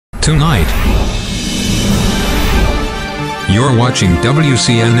Tonight, you're watching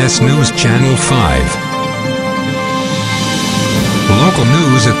WCNS News Channel 5. Local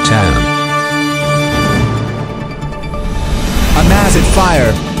news at 10. A massive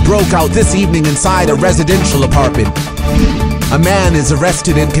fire broke out this evening inside a residential apartment. A man is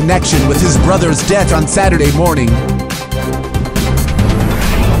arrested in connection with his brother's death on Saturday morning.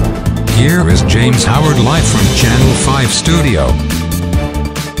 Here is James Howard live from Channel 5 studio.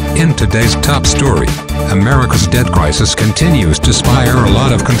 In today's top story, America's debt crisis continues to spiral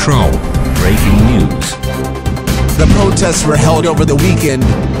out of control. Breaking news. The protests were held over the weekend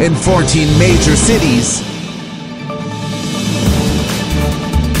in 14 major cities.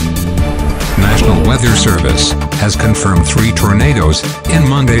 National Weather Service has confirmed 3 tornadoes in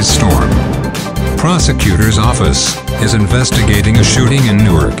Monday's storm. Prosecutor's office is investigating a shooting in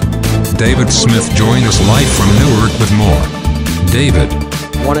Newark. David Smith joins us live from Newark with more. David.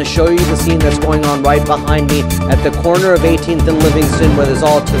 I want to show you the scene that's going on right behind me at the corner of 18th and Livingston, where this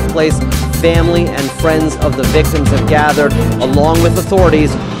all took place. Family and friends of the victims have gathered, along with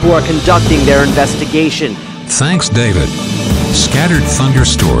authorities who are conducting their investigation. Thanks, David. Scattered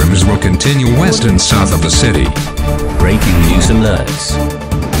thunderstorms will continue west and south of the city. Breaking news alerts.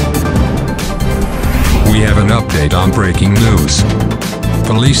 We have an update on breaking news.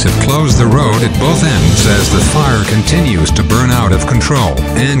 Police have closed the road at both ends as the fire continues to burn out of control,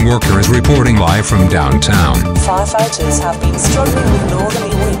 and workers reporting live from downtown. Firefighters have been struggling with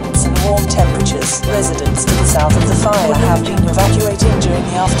northerly winds and warm temperatures. Residents to the south of the fire have been evacuating during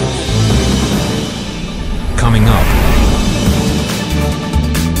the afternoon. Coming up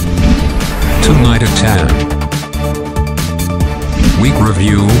tonight at 10. Week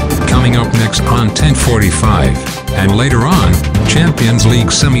review coming up next on 10:45. And later on, Champions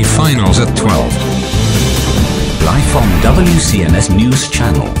League semi-finals at 12. Live on WCNS News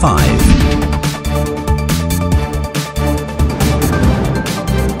Channel 5.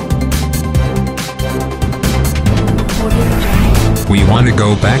 We want to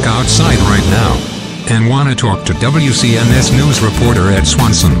go back outside right now and want to talk to WCNS News reporter Ed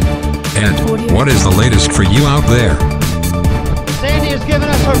Swanson. Ed, what is the latest for you out there? Sandy has given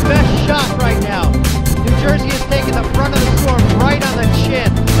us our best shot right now. New Jersey has taken the front of the storm right on the chin.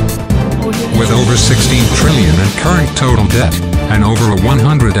 With over $16 trillion in current total debt and over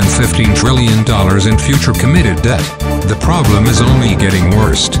 $115 trillion in future committed debt, the problem is only getting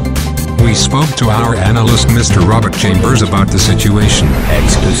worse. We spoke to our analyst Mr. Robert Chambers about the situation.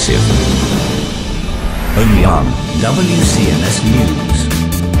 Exclusive. Only on WCNS News.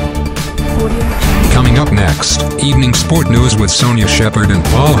 Coming up next, evening sport news with Sonia Shepard and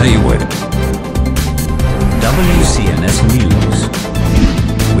Paul Haywood. WCNS News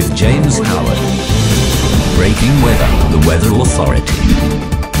with James Howard. Breaking weather, the Weather Authority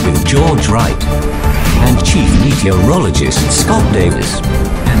with George Wright and Chief Meteorologist Scott Davis,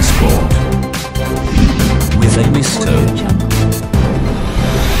 and sport with Amy Stone.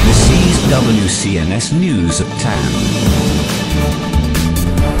 This is WCNS News at 10.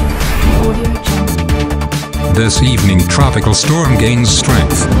 This evening, tropical storm gains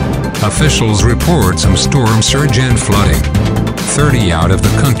strength. Officials report some storm surge and flooding. 30 out of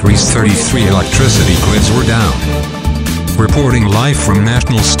the country's 33 electricity grids were down. Reporting live from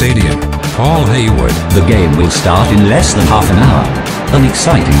National Stadium, Paul Haywood. The game will start in less than half an hour. An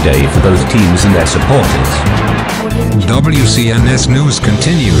exciting day for both teams and their supporters. WCNS News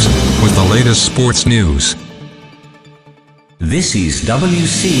continues with the latest sports news. This is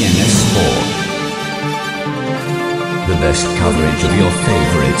WCNS Sport. The best coverage of your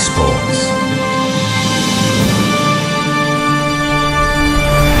favorite sports.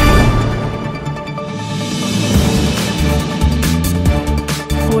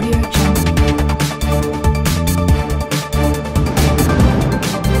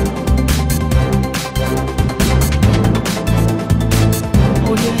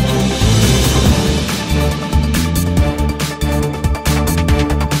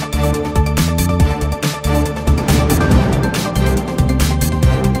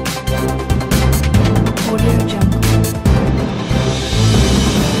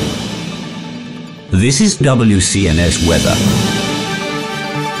 This is WCNS Weather.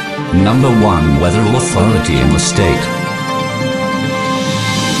 #1 weather authority in the state.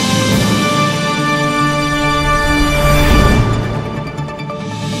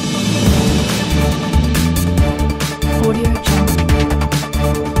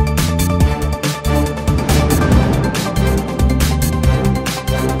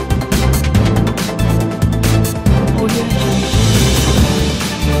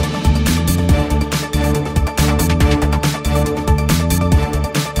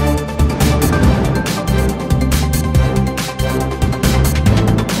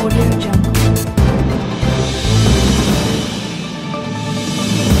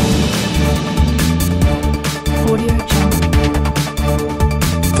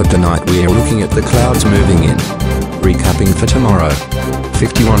 For tonight we are looking at the clouds moving in. Recapping for tomorrow.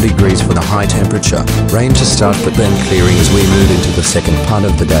 51 degrees for the high temperature. Rain to start but then clearing as we move into the second part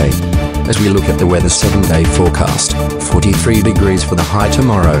of the day. As we look at the weather 7-day forecast, 43 degrees for the high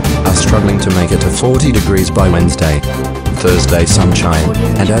tomorrow, are struggling to make it to 40 degrees by Wednesday. Thursday sunshine,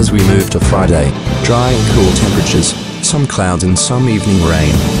 and as we move to Friday, dry and cool temperatures, some clouds and some evening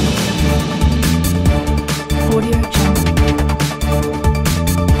rain.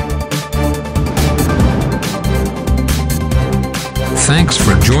 Thanks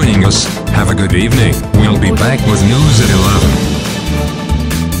for joining us. Have a good evening. We'll be back with news at 11.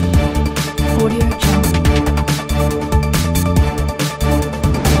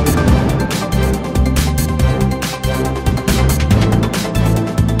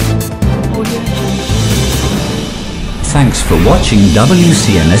 Thanks for watching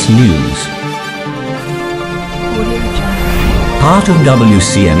WCNS News. Part of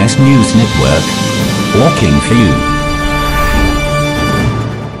WCNS News Network. Working for you.